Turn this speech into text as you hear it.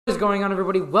What is going on,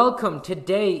 everybody? Welcome.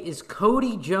 Today is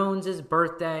Cody Jones's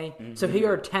birthday. So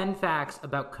here are 10 facts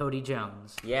about Cody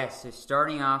Jones. Yes, so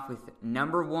starting off with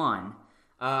number one,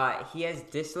 he has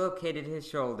dislocated his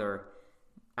shoulder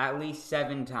at least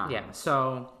 7 times. Yeah,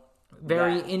 so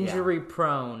very injury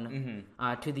prone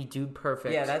to the Dude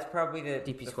Perfect. Yeah, that's probably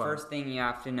the squad. first thing you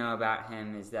have to know about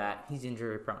him is that he's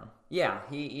injury prone. Yeah,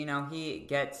 he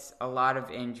gets a lot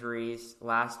of injuries.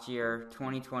 Last year,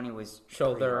 2020 was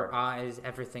shoulder, eyes,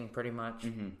 everything pretty much.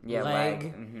 Yeah,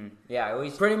 leg. Yeah,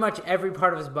 always pretty much every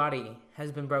part of his body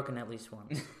has been broken at least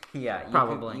once. Yeah,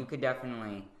 probably. You could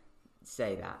definitely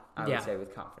say that. I would say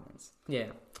with confidence.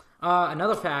 Yeah.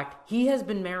 Another fact: he has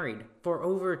been married for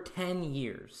over 10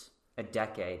 years. A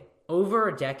decade. Over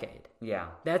a decade. Yeah.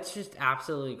 That's just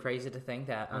absolutely crazy to think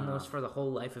that almost for the whole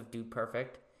life of Dude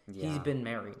Perfect, he's been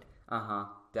married.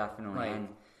 Definitely. And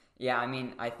yeah, I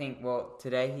mean, I think,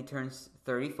 today he turns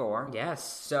 34. Yes.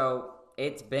 So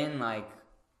it's been like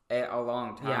a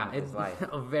long time of his life.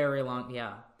 A very long,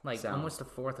 almost a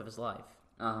fourth of his life.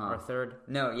 Or a third.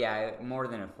 No, yeah, more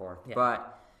than a fourth. Yeah.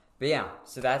 But yeah,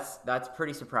 so that's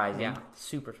pretty surprising. Yeah,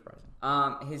 super surprising.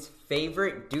 His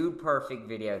favorite Dude Perfect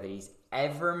video that he's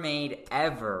ever made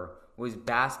was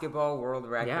Basketball World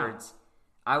Records.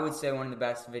 I would say one of the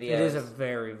best videos. It is a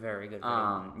very, very good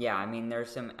video. Yeah, I mean,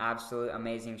 there's some absolute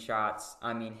amazing shots.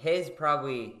 I mean, his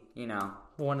probably,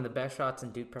 one of the best shots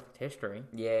in Dude Perfect history.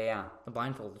 Yeah. The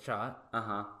blindfolded shot.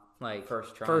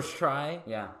 First try. First try.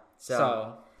 Yeah.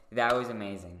 So that was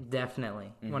amazing.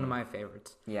 Definitely. One of my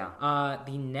favorites. Yeah.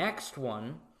 The next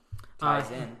one. Ties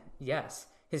in. Yes.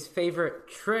 His favorite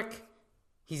trick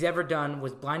he's ever done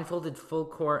was blindfolded full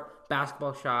court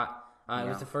basketball shot. It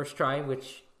was the first try,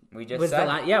 which... We just was said.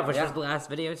 Was the last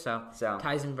video, so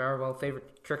ties in very well.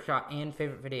 Favorite trick shot and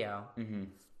favorite video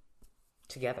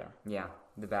together. Yeah,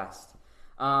 the best.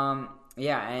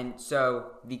 And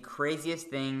so the craziest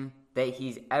thing that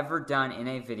he's ever done in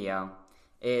a video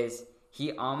is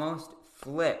he almost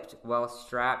flipped while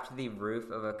strapped to the roof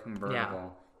of a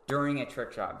convertible during a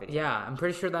trick shot video. Yeah, I'm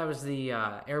pretty sure that was the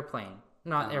airplane.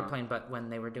 Not airplane, but when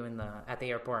they were doing at the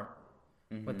airport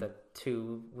with the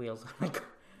 2 wheels on the car.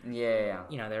 Yeah.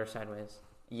 They were sideways.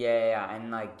 Yeah,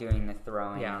 and like doing the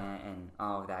throwing and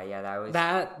all of that. Yeah, that was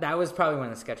that was probably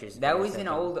one of the sketchiest. That was an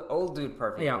old Dude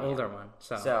Perfect. Yeah, video. Older one.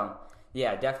 So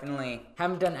yeah, definitely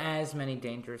haven't done as many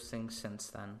dangerous things since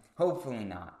then. Hopefully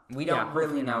not. We don't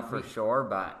really know for sure,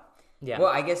 but well,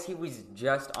 I guess he was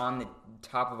just on the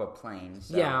top of a plane.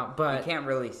 So but we can't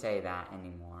really say that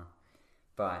anymore.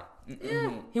 But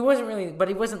he wasn't really. But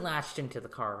he wasn't latched into the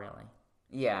car really.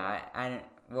 Yeah,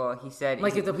 Well, he said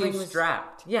if the plane was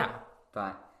strapped. Yeah.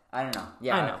 But I don't know.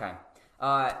 Yeah, I know.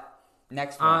 Okay.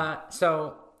 Next one.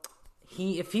 So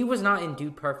if he was not in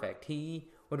Dude Perfect, he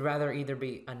would rather either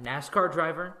be a NASCAR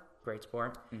driver, great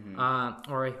sport,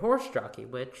 or a horse jockey,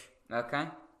 which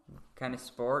kind of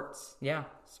sports. Yeah.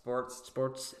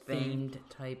 Sports themed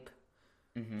type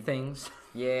things.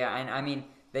 Yeah, and I mean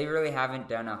they really haven't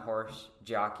done a horse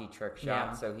jockey trick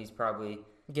shot, so he's probably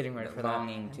getting ready for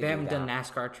that. They haven't done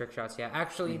NASCAR trick shots yet.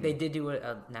 Actually, they did do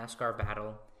a NASCAR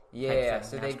battle. Yeah,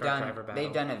 so they've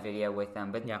done a video with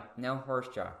them, but no horse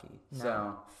jockey.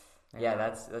 No. So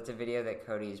that's a video that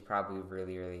Cody is probably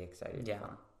really, really excited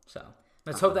for. So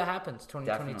let's hope that happens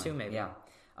 2022 Definitely. maybe.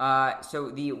 Yeah. So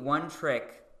the one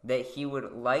trick that he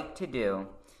would like to do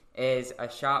is a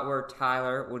shot where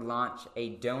Tyler would launch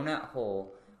a donut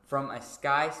hole from a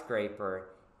skyscraper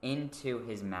into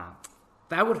his mouth.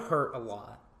 That would hurt a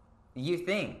lot. You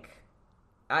think?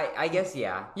 I guess,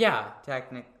 yeah. Yeah.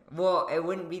 Well, it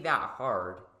wouldn't be that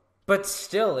hard. But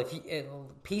still, if a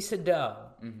piece of dough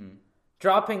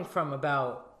dropping from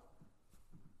about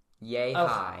yay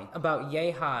high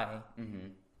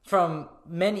from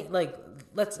many,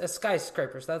 a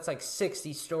skyscraper, so that's like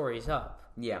 60 stories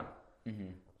up. Yeah.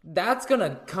 That's going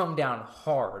to come down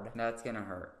hard. That's going to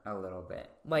hurt a little bit.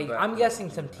 I'm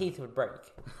guessing some teeth would break.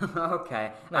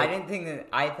 Okay. I didn't think that.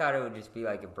 I thought it would just be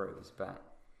like a bruise, but.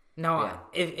 No,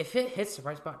 if it hits the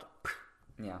right spot.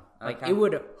 Yeah. Okay. It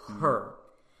would hurt.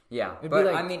 Yeah. But,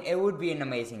 I mean, it would be an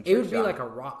amazing trick shot. It would be like a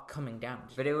rock coming down.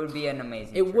 But it would be an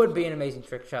amazing It would be an amazing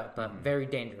trick shot, but very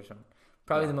dangerous one.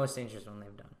 Probably the most dangerous one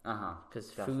they've done.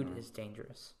 Because food is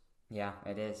dangerous. Yeah,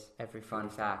 it is. Every fun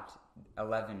fact.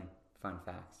 11 fun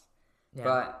facts. Yeah.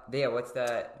 But what's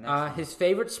the next one? His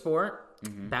favorite sport,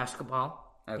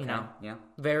 basketball. Okay. Yeah.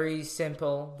 Very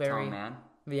simple. Very tall man.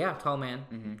 Yeah, tall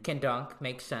man. Can dunk.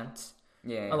 Makes sense.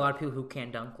 Yeah. A lot of people who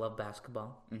can dunk love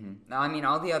basketball. I mean,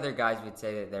 all the other guys would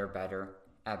say that they're better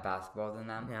at basketball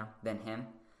than him.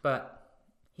 But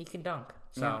he can dunk.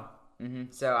 So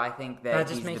So I think that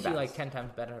just makes you like 10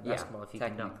 times better at basketball if you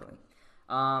can dunk.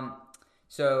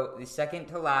 So the second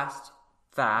to last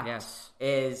fact Yes.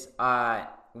 is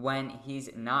when he's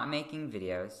not making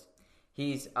videos,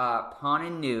 he's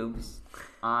pawning noobs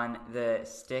on the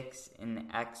sticks in the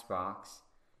Xbox.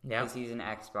 Yeah. Because he's an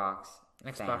Xbox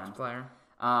fan. player.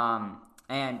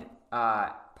 And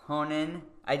pawning.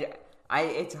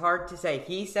 It's hard to say.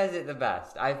 He says it the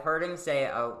best. I've heard him say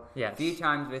it a few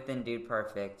times within Dude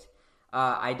Perfect.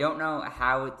 I don't know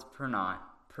how it's pronounced.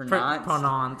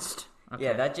 Pronounced. Okay.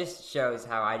 Yeah, that just shows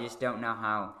how I just don't know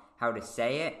how to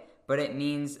say it. But it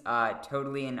means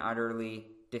totally and utterly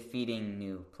defeating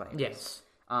new players. Yes.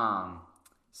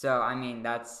 So I mean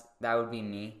that would be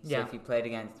me. So Yeah. if he played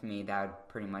against me, that would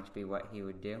pretty much be what he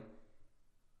would do.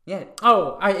 Yeah.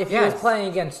 Oh, if he was playing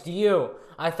against you,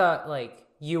 I thought like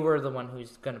you were the one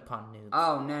who's gonna pawn noobs.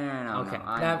 Oh no. Okay, No,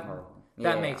 I'm horrible.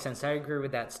 That makes sense. I agree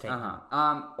with that statement.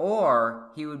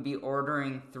 Or he would be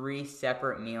ordering 3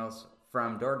 separate meals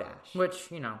from DoorDash.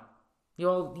 Which you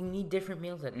need different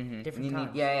meals at different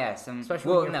times.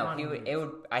 Especially when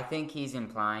you're I think he's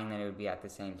implying that it would be at the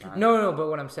same time. No. But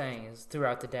what I'm saying is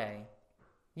throughout the day,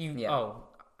 I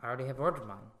already have ordered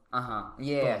mine.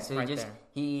 Yeah. Boom, So right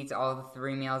he eats all the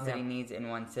 3 meals that he needs in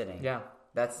one sitting. Yeah.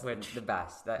 That's the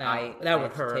best. That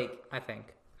would hurt. I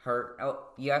think. Hurt. Oh,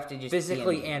 you have to just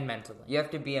physically and mentally. You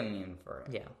have to be immune for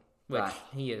it. Yeah, which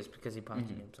he is because he pawns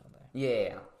noobs all day.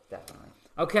 Yeah, definitely.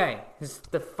 Okay,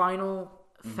 the final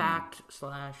fact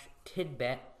 /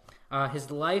 tidbit.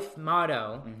 His life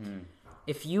motto: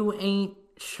 if you ain't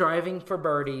striving for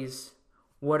birdies,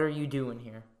 what are you doing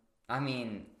here? I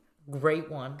mean,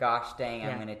 great one. Gosh dang,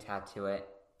 I'm gonna tattoo it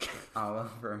all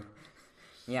over.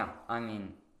 Yeah, I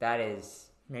mean that is.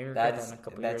 Maybe we'll get that in a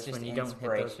couple years when you don't hit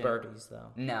those birdies,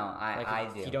 though. No, I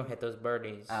do. If you don't hit those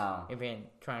birdies, if you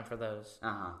ain't trying for those,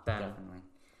 then definitely.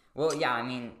 Well, yeah, I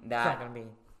mean that. It's not gonna be.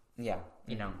 Yeah,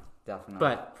 definitely.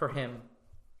 But for him,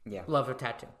 love a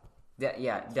tattoo.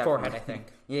 Yeah, definitely. Forehead, I think.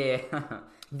 Yeah,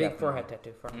 big forehead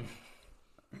tattoo for him.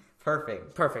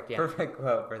 Perfect. Yeah. Perfect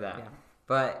quote for that. Yeah.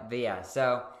 But yeah,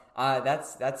 so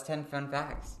that's 10 fun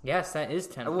facts. Yes, that is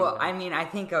 10. Well, I mean, I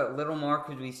think a little more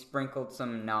because we sprinkled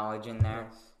some knowledge in there.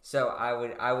 Yes. So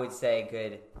I would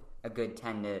say a good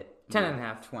 10 to 10 and a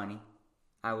half, 20.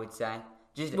 I would say.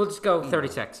 We'll just go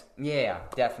 36. Yeah,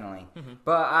 definitely.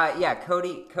 But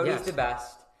Cody's the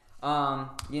best.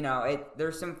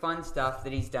 There's some fun stuff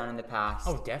that he's done in the past.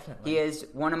 Oh, definitely. He is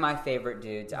one of my favorite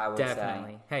dudes, I would say.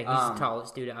 Definitely. Hey, he's the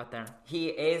tallest dude out there. He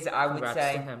is, I would Congrats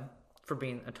say. to him for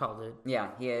being a tall dude. Yeah,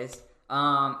 he is.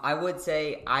 I would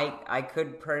say I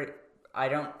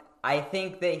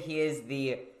think that he is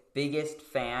the biggest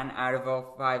fan out of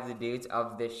all 5 of the dudes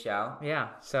of this show. Yeah,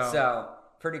 so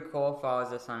pretty cool.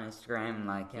 Follows us on Instagram,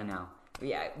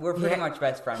 we're pretty much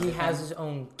best friends. He has his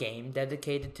own game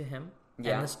dedicated to him.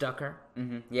 Yeah. Endless Ducker.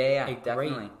 Yeah, a definitely.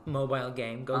 Great mobile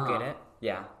game. Go get it.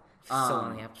 Yeah. Still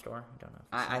on the App Store. I don't know.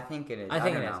 I think it is. I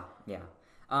think it is. Yeah. Yeah.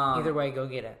 Either way, go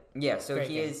get it. Yeah. So great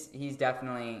he's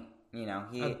definitely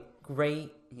a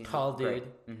great tall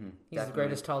dude. He's the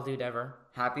greatest tall dude ever.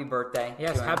 Happy birthday!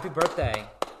 Yes, happy birthday.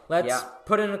 Let's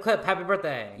put in a clip. Happy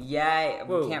birthday! Yeah,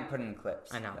 we can't put in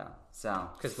clips. I know. So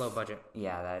because low budget.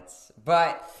 Yeah,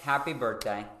 but happy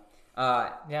birthday.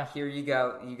 Here you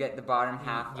go. You get the bottom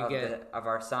half of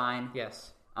our sign.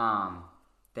 Yes.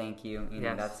 Thank you.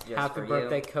 That's just happy for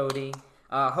birthday, you. Cody.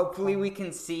 Hopefully we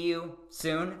can see you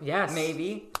soon. Yes.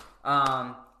 Maybe.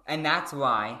 And that's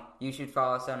why you should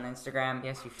follow us on Instagram.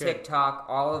 Yes, you should. TikTok,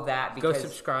 all of that. Go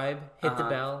subscribe, hit the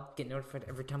bell, get notified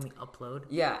every time we upload.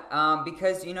 Yeah,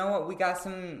 because you know what? We got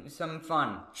some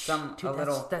fun.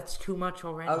 That's too much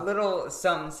already. A little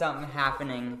something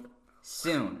happening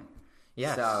soon.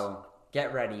 Yes. So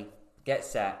get ready, get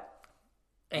set,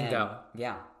 and go.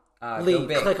 Yeah. Leave. Go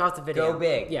big. Click off the video. Go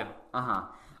big. Yeah.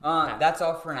 That's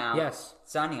all for now. Yes.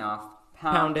 Signing off.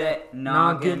 Pound it.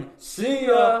 Noggin. See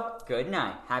ya. Good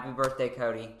night. Happy birthday,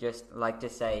 Cody. Just like to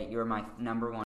say you're my number 1